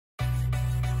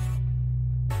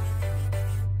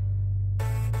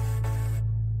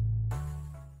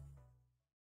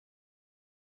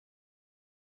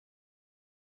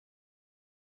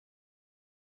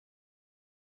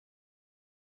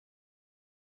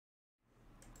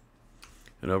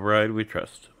An override we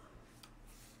trust.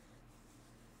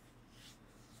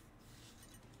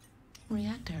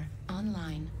 Reactor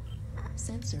online.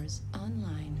 Sensors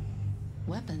online.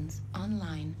 Weapons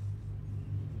online.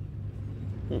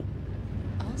 All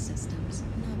systems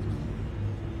nominal.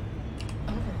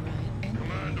 Override engaged.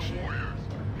 Command to warriors.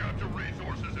 Capture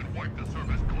resources and wipe the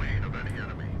surface clean of any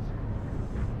enemies.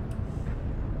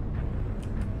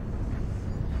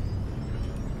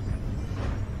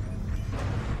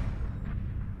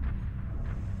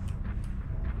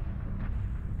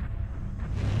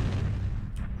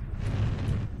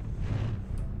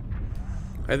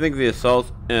 I think the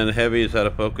assaults and heavies ought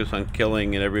to focus on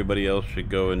killing, and everybody else should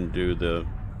go and do the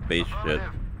base shit.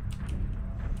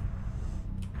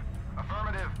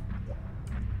 Affirmative.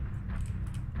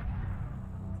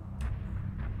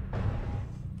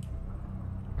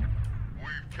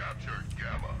 We've captured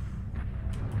Gamma.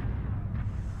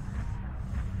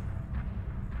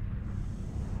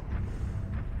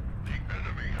 The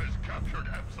enemy has captured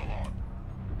Epsilon.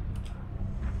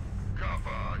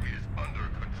 Kappa is under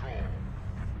control.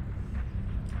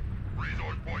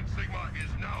 Resource point Sigma is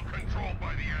now controlled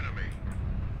by the enemy.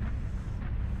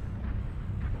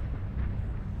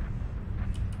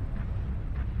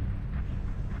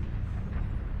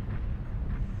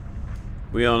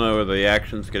 We all know where the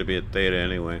action's going to be at Theta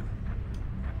anyway.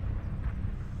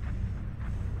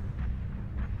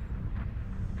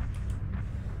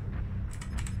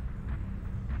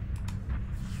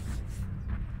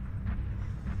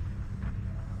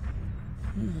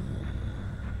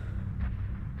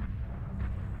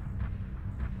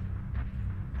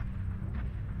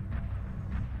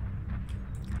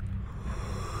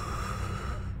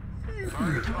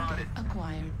 Target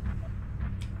acquired.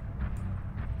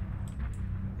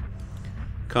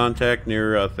 Contact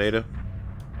near Theta.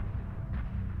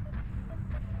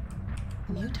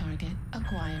 New target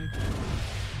acquired.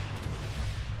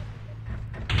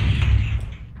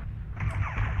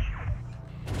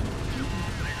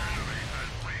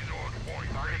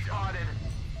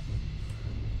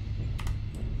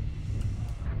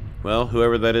 Well,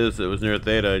 whoever that is that was near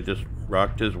Theta just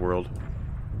rocked his world.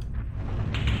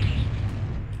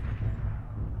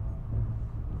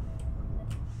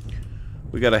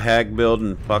 We got a hag build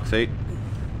in Fox 8. New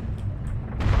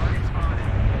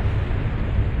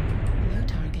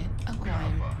target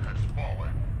acquired. Has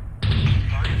fallen.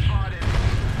 Target spotted.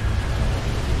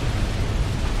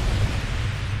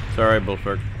 Sorry,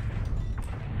 Bullshark.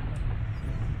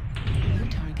 New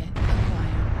target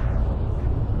acquired.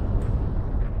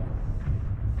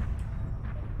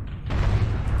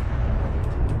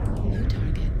 New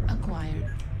target acquired.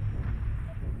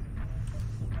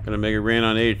 Gonna make a rain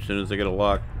on H as soon as I get a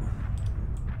lock.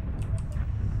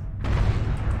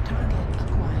 Target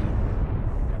acquired.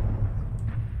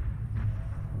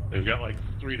 They've got like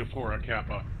 3 to 4 at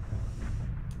Kappa.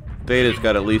 Theta's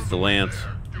got at least a lance.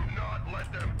 Do not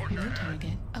let them push New ahead.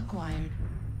 target acquired.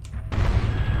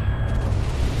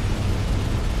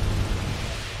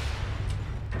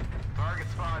 Target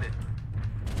spotted.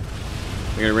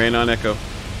 We're gonna rain on Echo.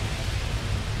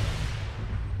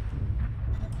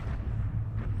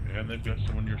 And they've got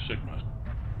someone near Sigma.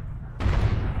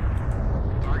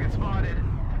 Target spotted.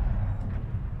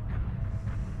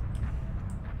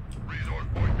 Resource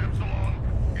point Epsilon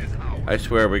is out. I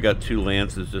swear we got 2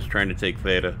 lances just trying to take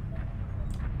Theta.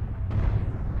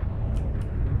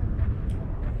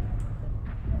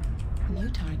 New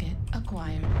target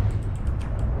acquired.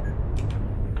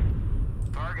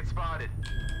 Target spotted.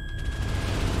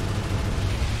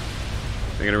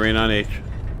 They're gonna rain on H.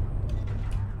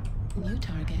 New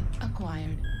target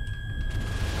acquired.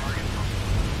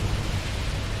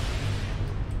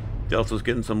 Delta's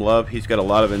getting some love. He's got a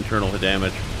lot of internal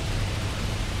damage.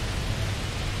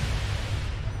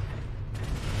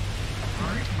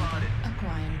 New target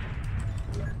acquired.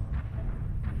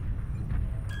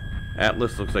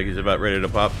 Atlas looks like he's about ready to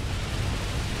pop.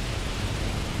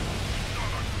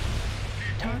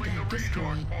 Target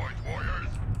destroyed. Points, warriors.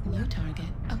 New target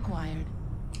acquired.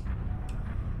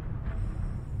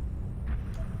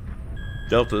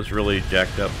 Delta's really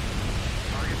jacked up.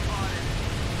 Target spotted.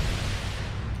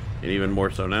 And even more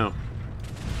so now.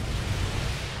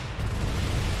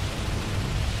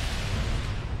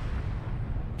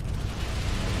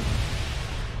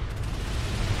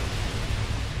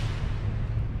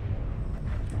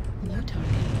 New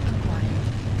target acquired.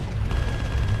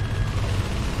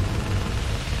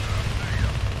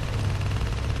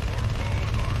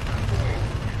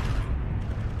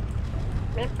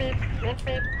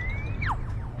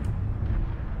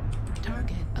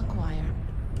 Target acquired.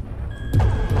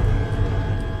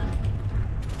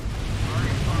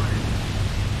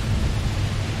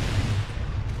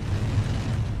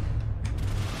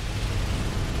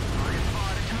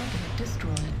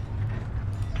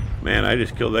 Man, I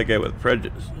just killed that guy with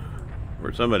prejudice.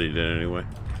 Or somebody did anyway.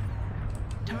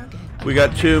 Target We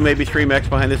got 2, maybe 3 mechs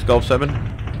behind this Gulf 7.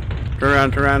 Turn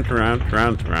around, turn around, turn around, turn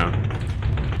around, turn around.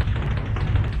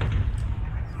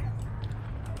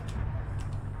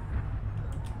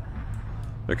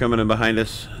 They're coming in behind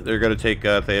us. They're going to take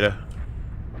Theta.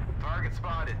 Target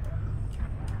spotted.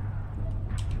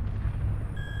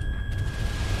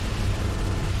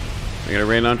 I'm going to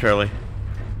rain on Charlie.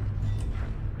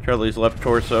 Charlie's left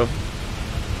torso.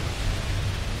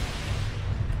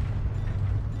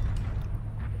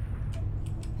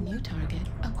 New target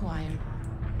acquired.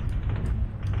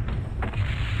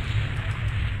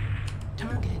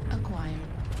 Target acquired.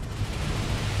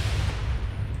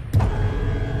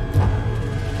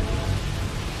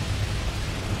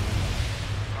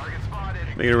 Target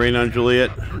spotted. Making a rain on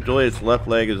Juliet. Juliet's left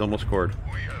leg is almost cored.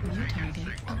 New target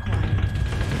acquired.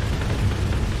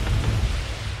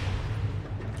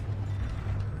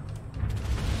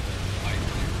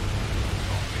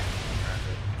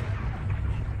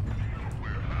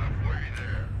 We're halfway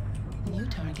there. New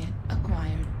target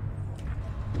acquired.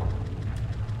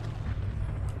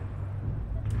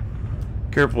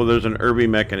 Careful, there's an Irby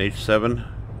mech in H7.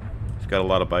 It's got a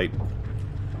lot of bite.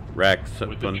 Racks.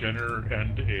 With a Jenner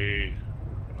and a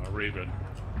Raven.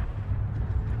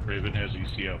 Raven has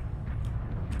ECO.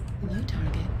 New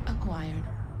target acquired.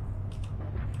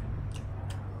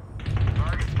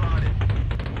 Target spotted.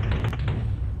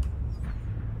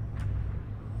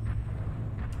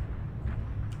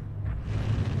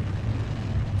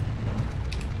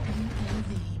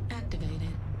 UAV activated.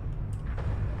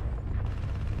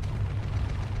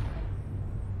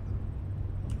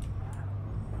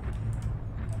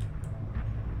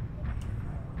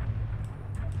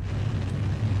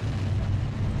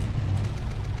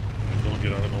 Don't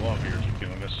get out of the lobby or you get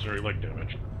unnecessary leg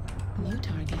damage. New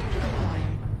target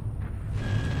acquired.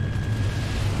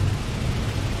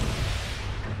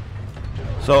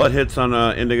 Solid hits on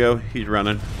Indigo. He's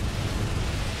running.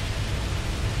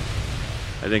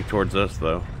 I think towards us,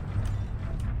 though.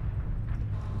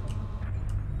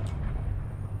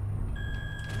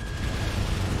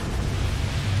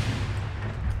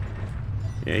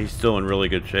 Yeah, he's still in really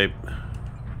good shape.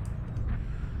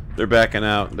 They're backing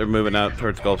out. They're moving out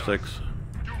towards Gulf 6.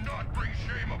 Do not bring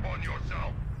shame upon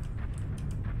yourself.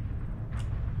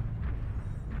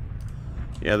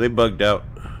 Yeah, they bugged out.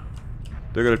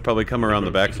 They're going to probably come around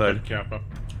the backside. Kappa.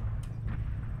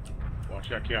 Watch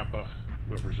that Kappa.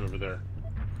 Whoever's over there.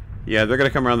 Yeah, they're going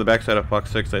to come around the backside of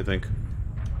Fox 6, I think.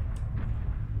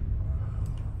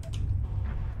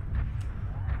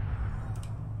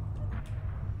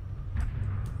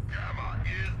 Gamma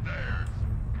is theirs.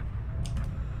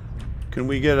 Can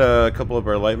we get a couple of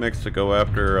our light mechs to go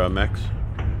after mechs?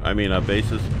 I mean,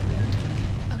 bases.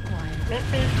 Acquired.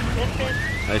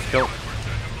 Nice kill.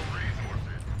 Percent of the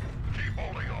resources. Keep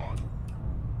holding on.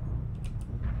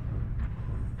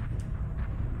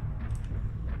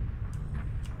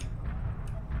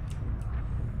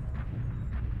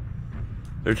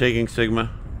 They're taking Sigma.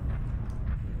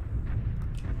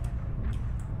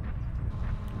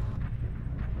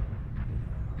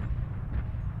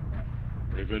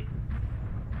 Raven.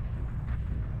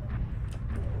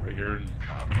 Right here in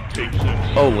tape 6.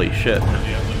 Holy shit.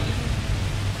 Yeah,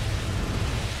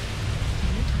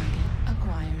 New target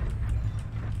acquired.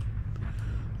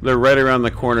 They're right around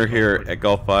the corner here at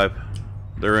Gulf 5.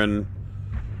 They're in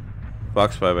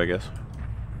Fox 5, I guess.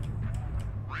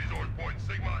 Resource point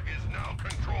Sigma is now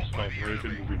controlled by South the Raven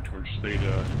enemy. moving towards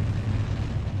Theta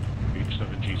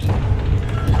H7G7.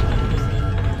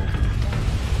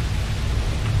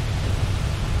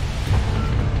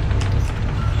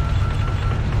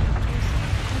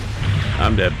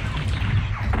 I'm dead.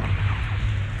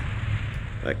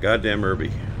 That goddamn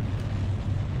Irby.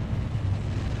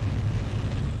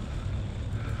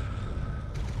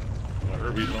 Well,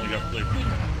 Herbie's only got flavors.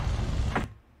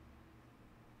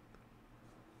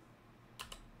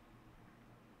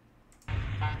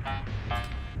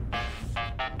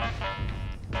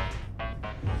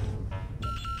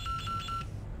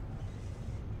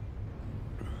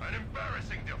 An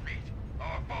embarrassing defeat.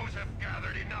 Our foes have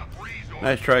gathered enough resources.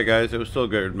 Nice try, guys. It was still a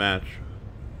good match.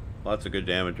 Lots of good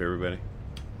damage, everybody.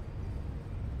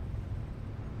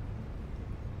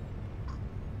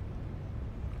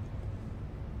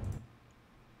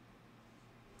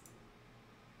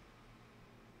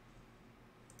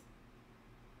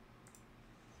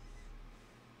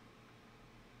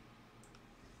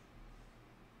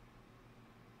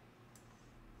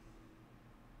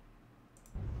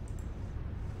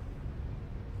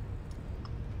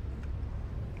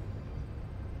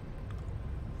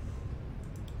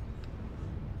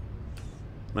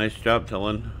 Nice job,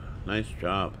 Tillin. Nice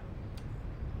job.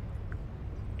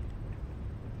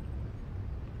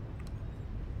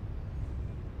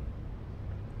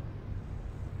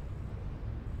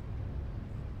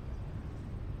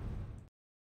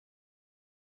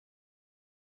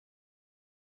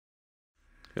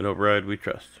 Good override, we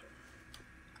trust.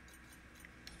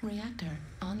 Reactor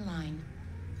online.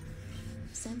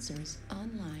 Sensors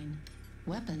online.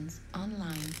 Weapons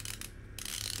online.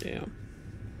 Damn.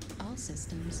 All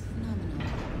systems nominal.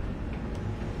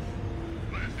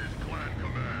 This is Clan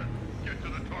Command. Get to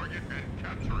the target and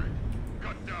capture it.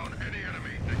 Cut down any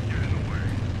enemy that get in the way.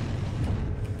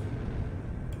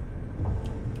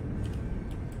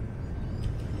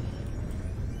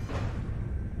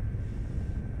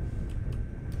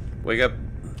 Wake up.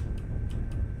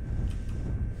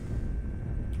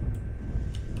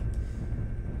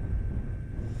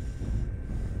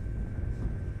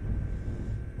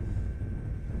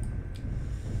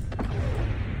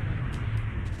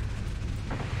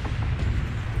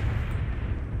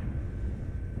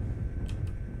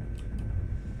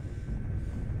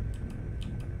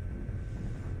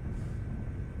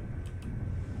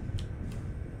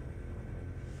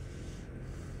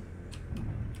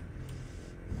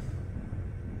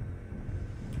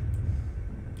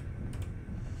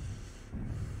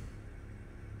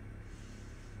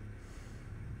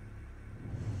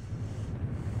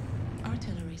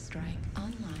 Artillery strike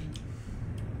online.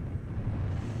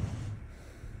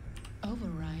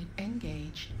 Override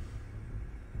engaged.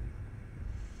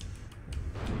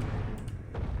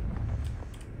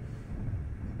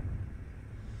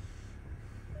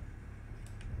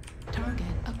 Target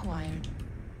acquired.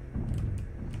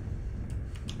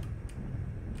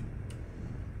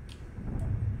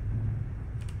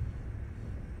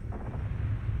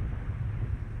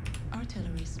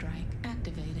 Artillery strike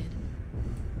activated.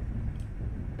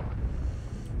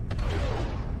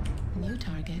 New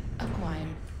target acquired.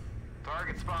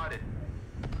 Target spotted.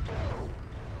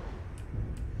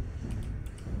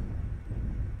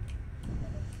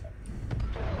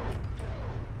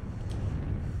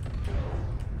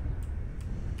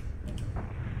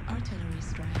 Artillery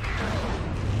strike.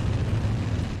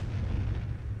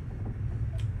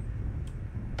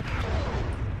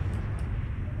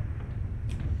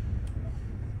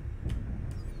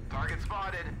 Target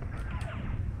spotted.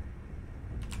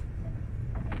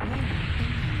 Warning,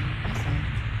 incoming missile.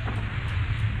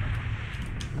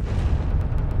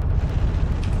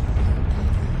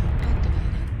 UAV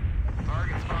activated.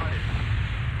 Target spotted.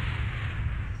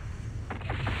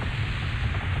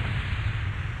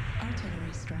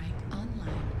 Artillery strike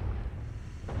online.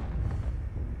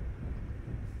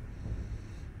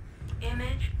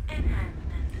 Image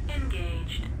enhancement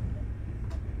engaged.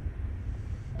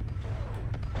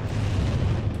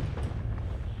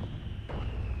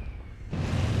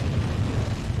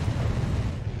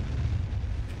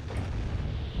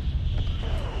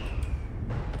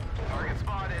 Target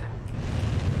spotted.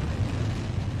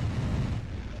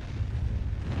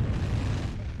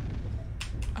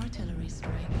 Artillery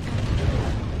strike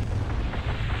activated.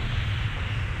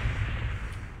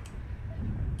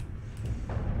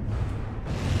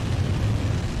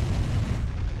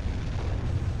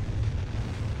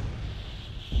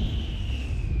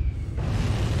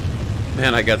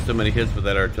 Man, I got so many hits with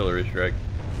that artillery strike.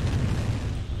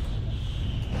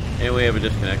 And we have a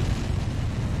disconnect.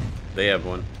 They have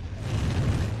one.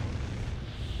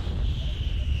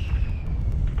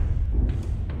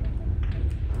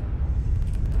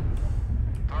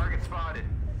 Target spotted.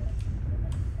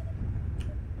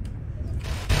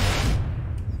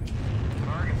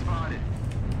 Target spotted.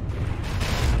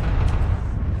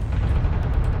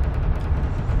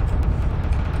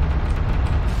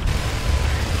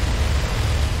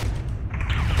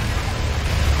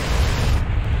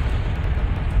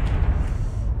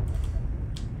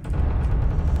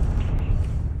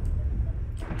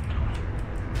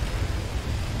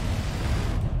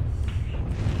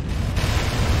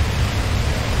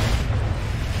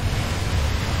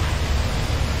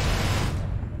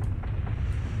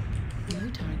 New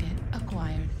target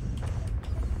acquired.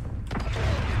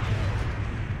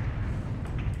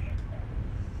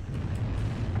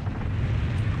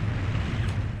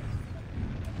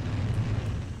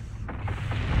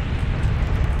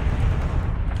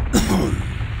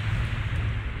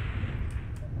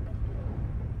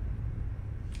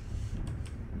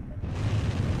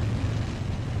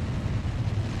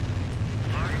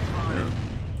 Target spotted.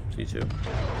 Yeah. T2.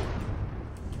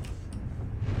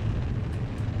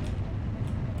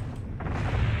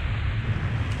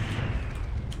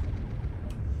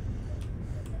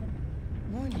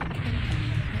 Warning,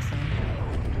 incoming missile.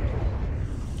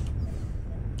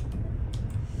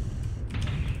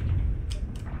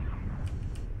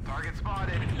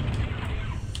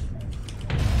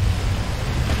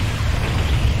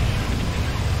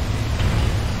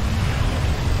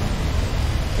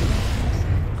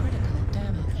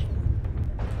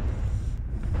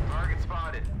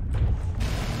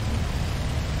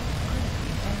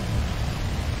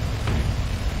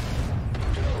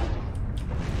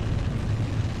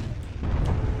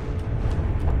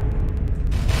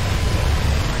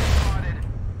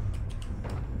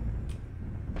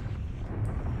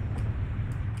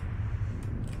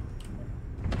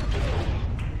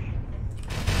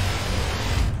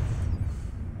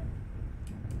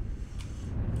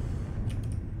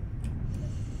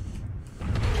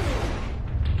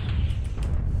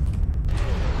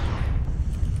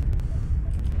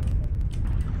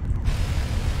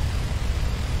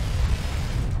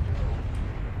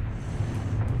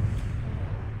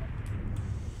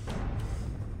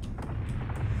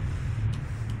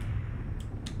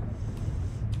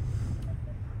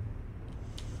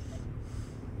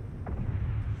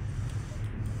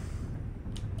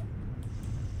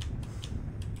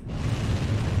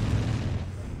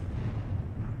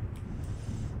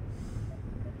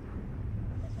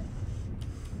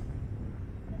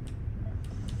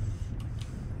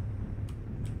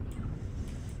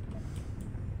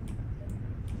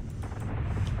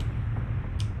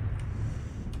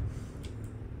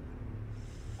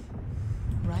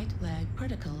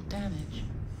 critical damage.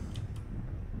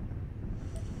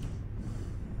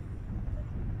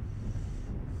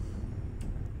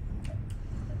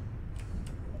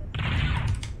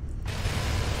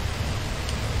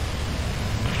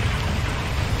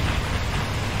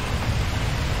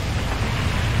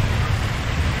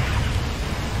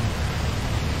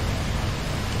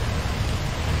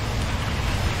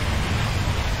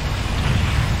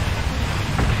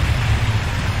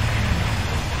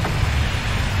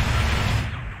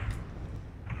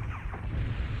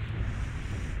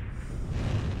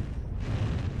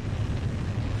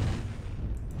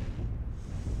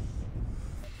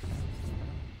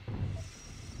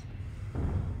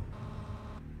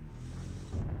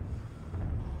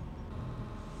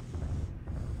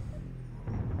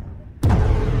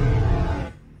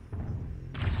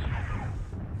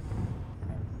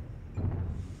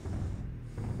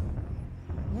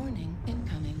 Warning,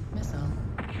 incoming missile.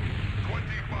 25%.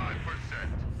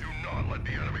 Do not let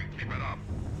the enemy keep it up.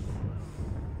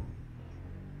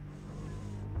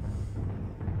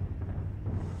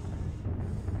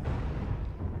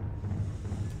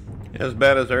 As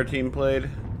bad as our team played,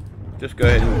 just go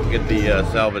ahead and get the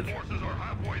salvage. Forces are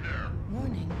halfway there.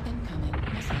 Warning,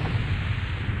 incoming missile.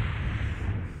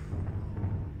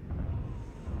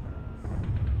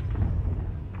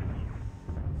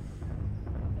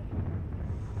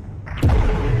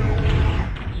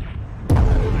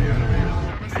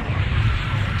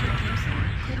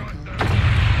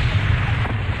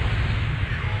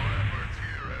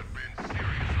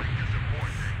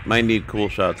 Might need cool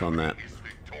shots on that. Is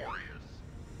victorious.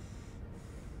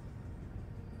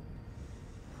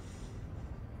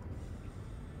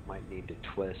 Might need to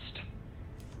twist.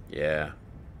 Yeah.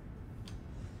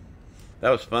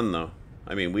 That was fun though.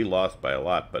 I mean, we lost by a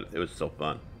lot, but it was still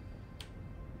fun.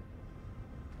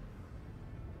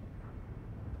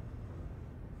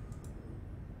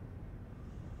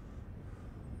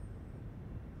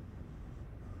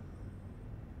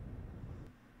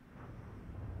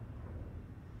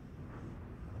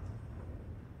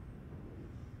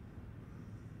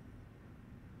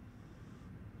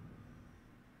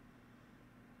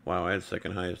 Wow, I had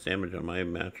second highest damage on my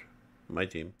match, my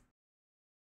team.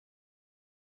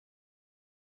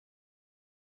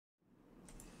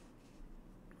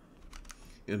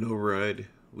 In override,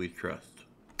 we trust.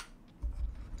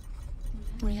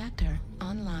 Reactor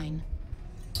online.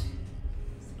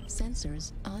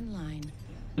 Sensors online.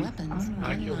 Weapons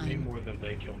I kill me online. more than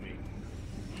they kill me.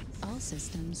 All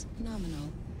systems nominal.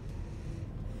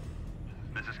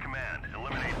 This is command.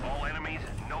 Eliminate all enemies,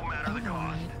 no matter the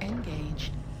cost. Override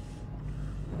engaged.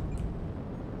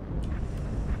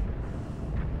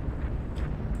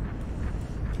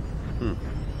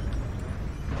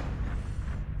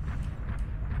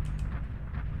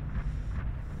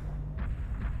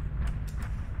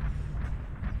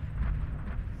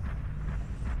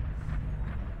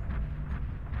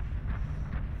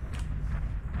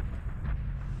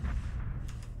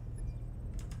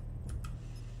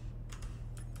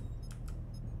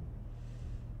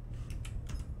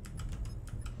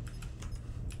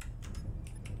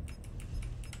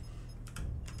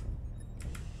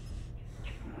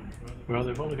 Well,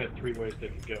 they've only got three ways they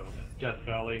can go. Death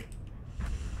Valley,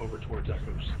 over towards Echo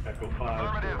 5,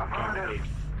 Affirmative, or Gamma 8.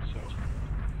 So,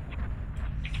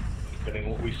 depending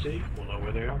on what we see, we'll know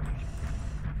where they are.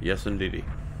 Yes, indeedy.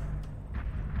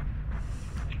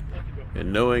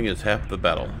 And knowing is half the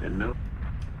battle.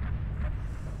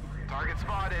 Target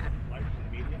spotted. Lights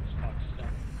and mediums, Fox 7.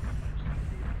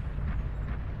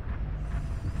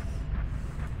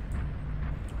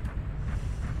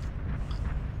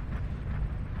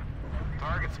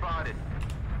 Target spotted.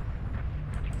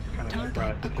 Kind of Target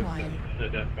surprised that acquired. the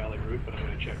Death Valley route, but I'm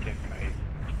going to check in Gamma 8.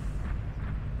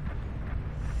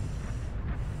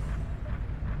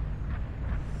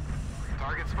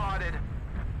 Target spotted.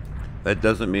 That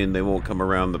doesn't mean they won't come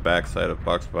around the backside of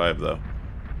Fox 5 though.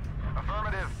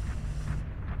 Affirmative.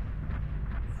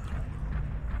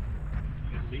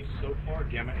 At least so far,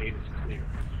 Gamma 8 is clear.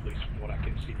 At least from what I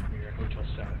can see from here at Hotel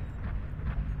 7.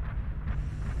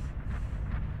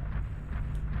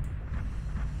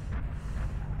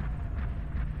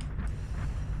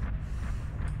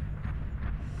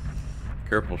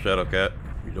 Careful, Shadowcat.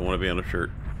 You don't want to be on a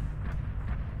shirt.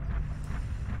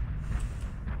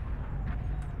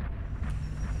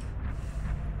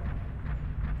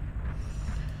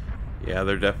 Yeah,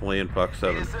 they're definitely in Fox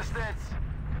 7. Need assistance.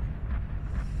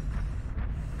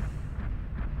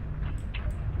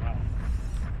 Wow.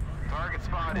 Target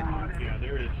spotted. Yeah,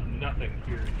 there is nothing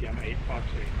here in Gamma 8 Fox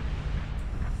 8.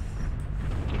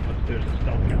 Unless there's a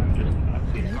stealth guy, I'm just not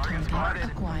seeing New it. target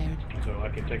acquired. So I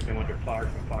can take them under fire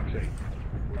from Fox 8.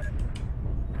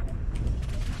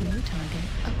 New target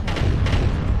acquired.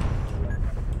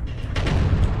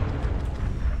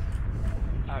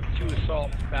 I have 2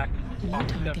 assaults back New off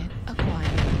the target center.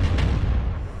 acquired.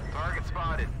 Target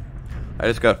spotted. I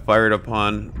just got fired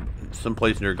upon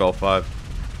someplace near Gulf 5.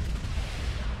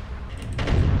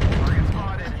 Target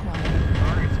spotted. Acquired.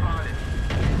 Target spotted.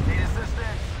 Need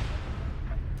assistance.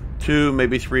 2,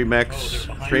 maybe 3 Oh, mechs.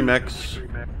 they're behind 3 you. mechs.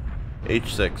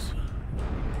 H6.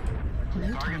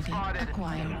 New target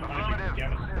acquired. Behind you.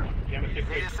 Gamma 6,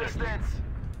 Need H6. assistance.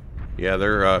 Yeah,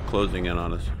 they're closing in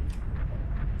on us.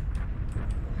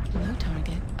 New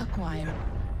target acquired.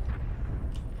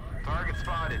 Target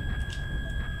spotted.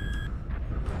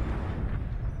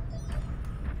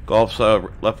 Golf's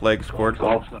left leg scored.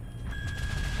 Target spotted.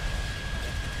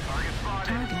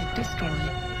 Target destroyed.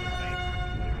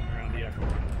 Around the echo.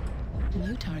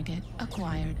 New target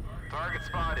acquired. Target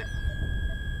spotted.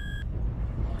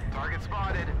 Target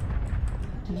spotted.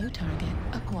 New target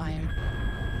acquired.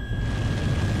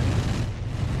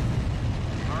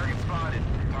 Target spotted.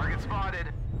 Target spotted.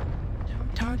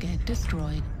 Target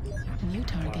destroyed. New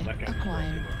target That guy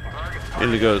acquired. Target spotted.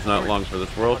 Indigo is not long for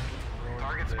this world.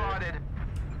 Target spotted.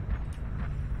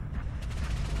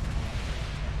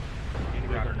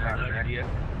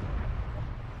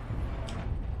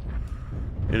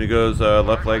 Indigo's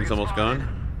left leg's almost gone.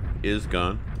 Is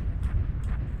gone.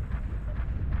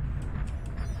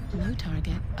 New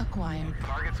target acquired.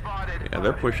 Target spotted. Yeah,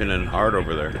 they're pushing in hard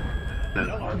over there.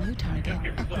 New target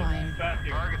acquired.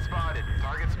 Target spotted.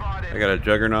 Target spotted. I got a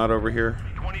juggernaut over here.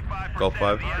 25% Gulf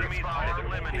 5. of the enemies are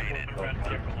eliminated.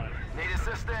 Need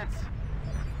assistance.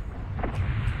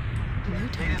 New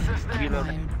target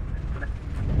acquired.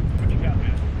 What you got,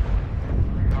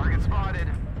 man? Target spotted.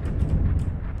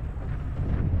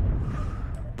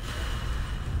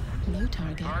 New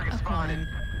target Target spotted. acquired.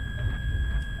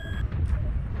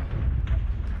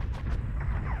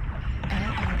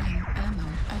 LRM ammo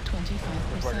at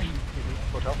 25%.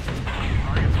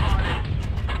 Target spotted.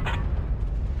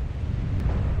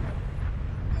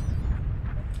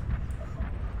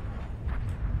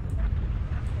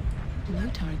 New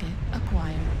target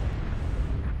acquired.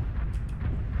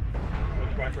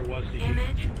 Which rifle was the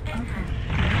Image enhanced.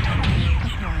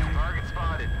 Acquired. Target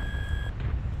spotted.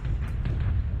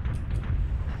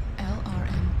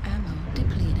 LRM ammo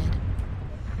depleted.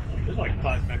 There's like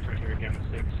 5 mechs right here, Gamma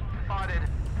 6. Spotted.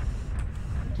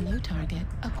 New target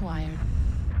acquired.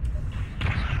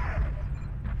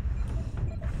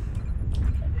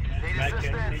 Need Mech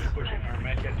assistance. NC pushing, or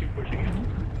Mech 2 pushing in.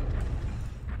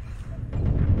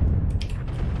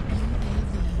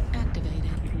 UAV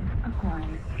activated.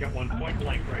 Acquired. Got one point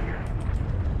blank right here.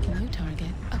 New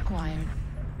target acquired.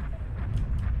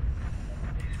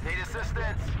 Need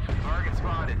assistance. Target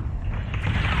spotted.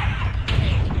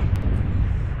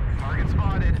 Target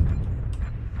spotted.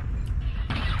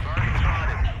 Target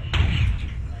spotted.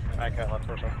 Back at left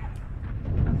torso.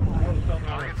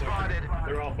 Target spotted.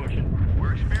 They're all pushing.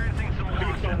 We're experiencing some Two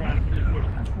losses. stone riders just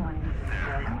pushing.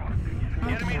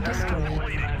 Target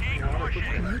destroyed. Keep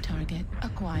pushing. New target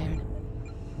acquired.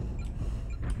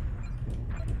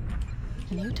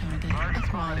 New target Target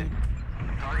acquired. spotted.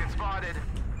 Target spotted.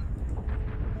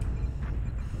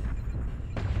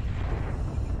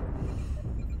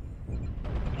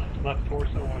 Left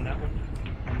torso on that one.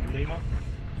 On Lima.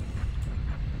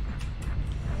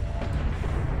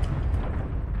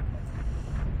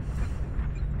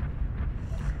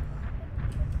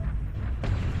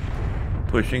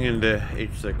 Pushing into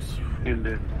H6.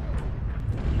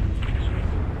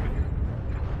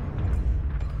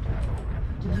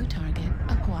 New target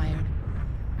acquired.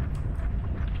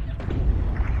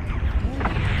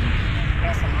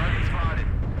 Target spotted.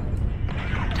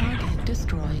 Target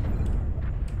destroyed.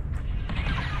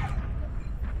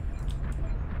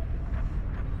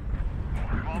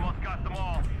 We've almost got them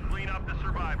all. Clean up the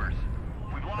survivors.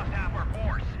 We've lost half our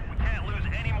force. We can't lose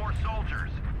any more soldiers.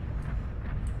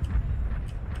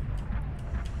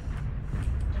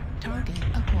 Target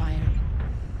acquired.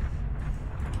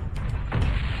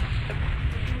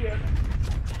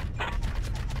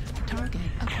 Target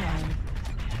acquired.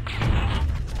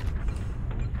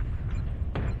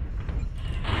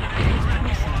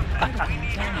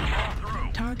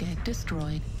 Target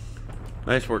destroyed.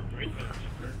 Nice work.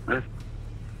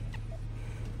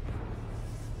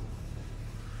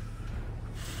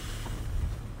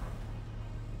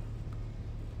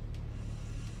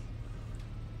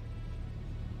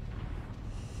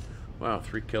 Wow,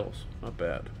 3 kills. Not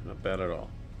bad. Not bad at all.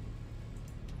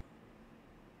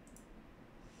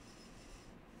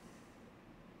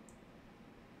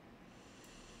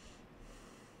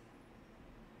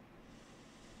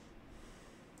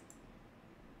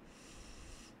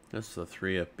 That's the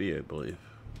 3FB, I believe.